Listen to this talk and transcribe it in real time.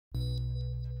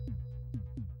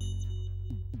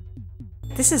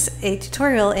This is a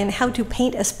tutorial in how to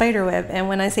paint a spiderweb, and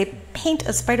when I say paint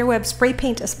a spiderweb, spray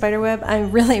paint a spiderweb, I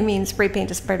really mean spray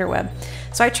paint a spiderweb.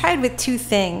 So I tried with two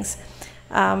things.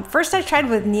 First I tried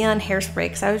with neon hairspray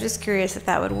because I was just curious if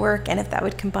that would work and if that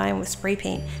would combine with spray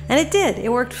paint, and it did.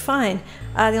 It worked fine.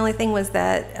 The only thing was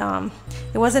that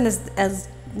it wasn't as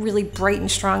really bright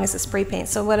and strong as the spray paint.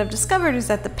 So what I've discovered is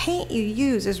that the paint you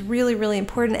use is really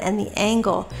important, and the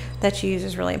angle that you use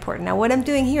is really important. Now what I'm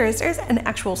doing here is there's an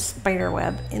actual spider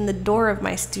web in the door of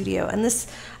my studio, and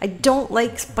I don't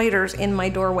like spiders in my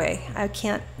doorway. I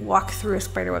can't walk through a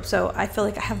spider web, so I feel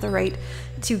like I have the right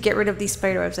to get rid of these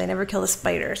spider webs. I never kill the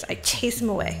spiders. I chase them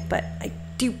away, but I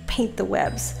do paint the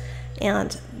webs.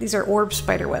 And these are orb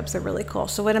spider webs. They're really cool.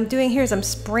 So what I'm doing here is I'm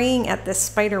spraying at this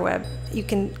spider web. You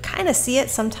can kind of see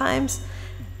it sometimes.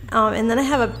 And then I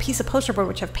have a piece of poster board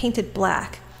which I've painted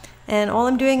black. And all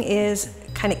I'm doing is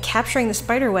kind of capturing the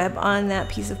spider web on that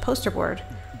piece of poster board.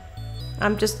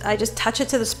 I just touch it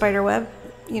to the spider web,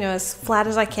 you know, as flat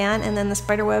as I can, and then the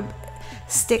spider web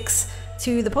sticks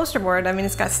to the poster board. I mean,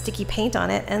 it's got sticky paint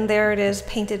on it, and there it is,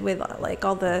 painted with like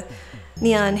all the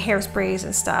neon hairsprays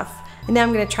and stuff. And now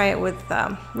I'm going to try it with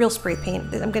real spray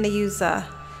paint. I'm going to use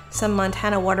some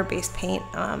Montana water-based paint.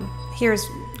 Here's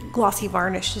glossy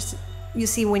varnish. Just, you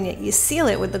see when you seal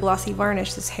it with the glossy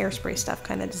varnish, this hairspray stuff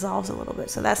kind of dissolves a little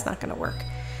bit, so that's not going to work.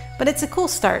 But it's a cool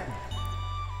start.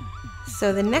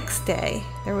 So the next day,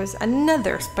 there was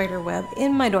another spider web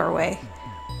in my doorway.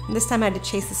 And this time I had to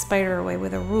chase the spider away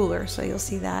with a ruler, so you'll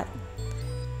see that.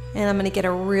 And I'm going to get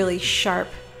a really sharp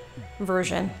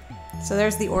version. So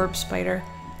there's the orb spider.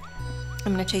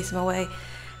 I'm going to chase him away.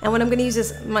 And what I'm going to use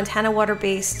is Montana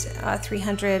water-based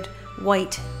 300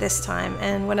 white this time.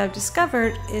 And what I've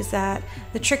discovered is that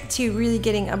the trick to really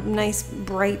getting a nice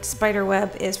bright spider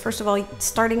web is, first of all,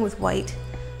 starting with white,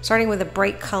 starting with a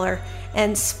bright color,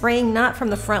 and spraying not from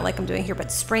the front like I'm doing here,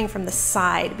 but spraying from the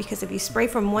side. Because if you spray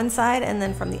from one side and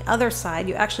then from the other side,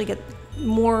 you actually get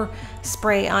more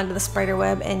spray onto the spider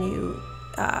web, and you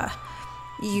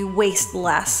waste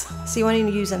less. So you want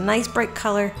to use a nice bright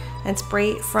color and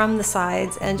spray from the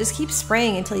sides, and just keep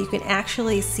spraying until you can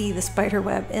actually see the spider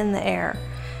web in the air.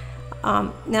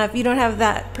 Now if you don't have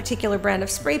that particular brand of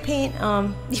spray paint,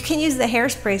 you can use the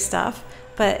hairspray stuff,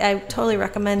 but I totally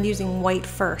recommend using white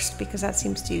first because that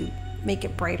seems to make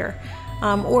it brighter.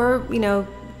 Or, you know,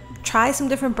 try some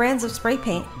different brands of spray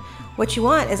paint. What you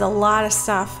want is a lot of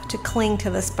stuff to cling to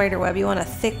the spider web. You want a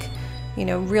thick, you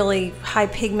know, really high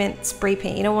pigment spray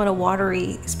paint. You don't want a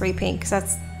watery spray paint because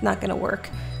that's not going to work.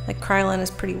 Like Krylon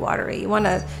is pretty watery. You want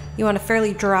a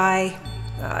fairly dry,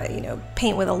 you know,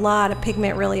 paint with a lot of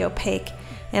pigment, really opaque.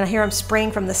 And here I'm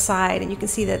spraying from the side, and you can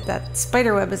see that that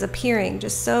spider web is appearing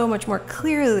just so much more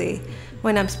clearly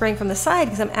when I'm spraying from the side,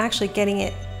 because I'm actually getting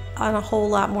it on a whole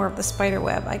lot more of the spider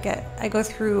web. I go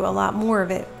through a lot more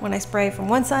of it when I spray from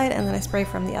one side and then I spray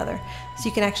from the other, so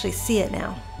you can actually see it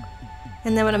now.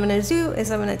 And then what I'm going to do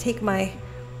is I'm going to take my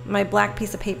black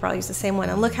piece of paper. I'll use the same one,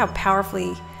 and look how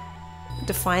powerfully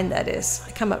defined that is.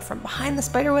 I come up from behind the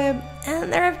spider web,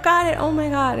 and there I've got it. Oh my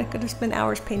god, I could have spent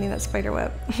hours painting that spider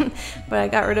web. But I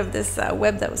got rid of this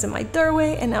web that was in my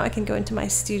doorway, and now I can go into my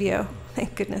studio.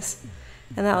 Thank goodness.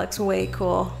 And that looks way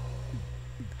cool.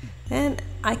 And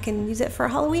I can use it for a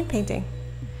Halloween painting.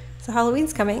 So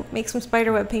Halloween's coming. Make some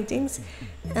spider web paintings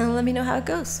and let me know how it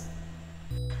goes.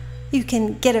 You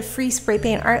can get a free spray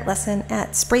paint art lesson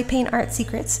at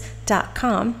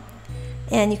spraypaintartsecrets.com.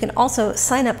 And you can also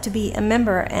sign up to be a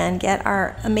member and get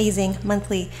our amazing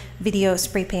monthly video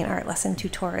spray paint art lesson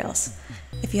tutorials.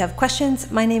 If you have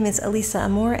questions, my name is Elisa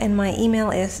Amor, and my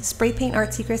email is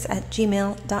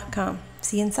spraypaintartsecrets@gmail.com.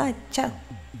 See you inside. Ciao.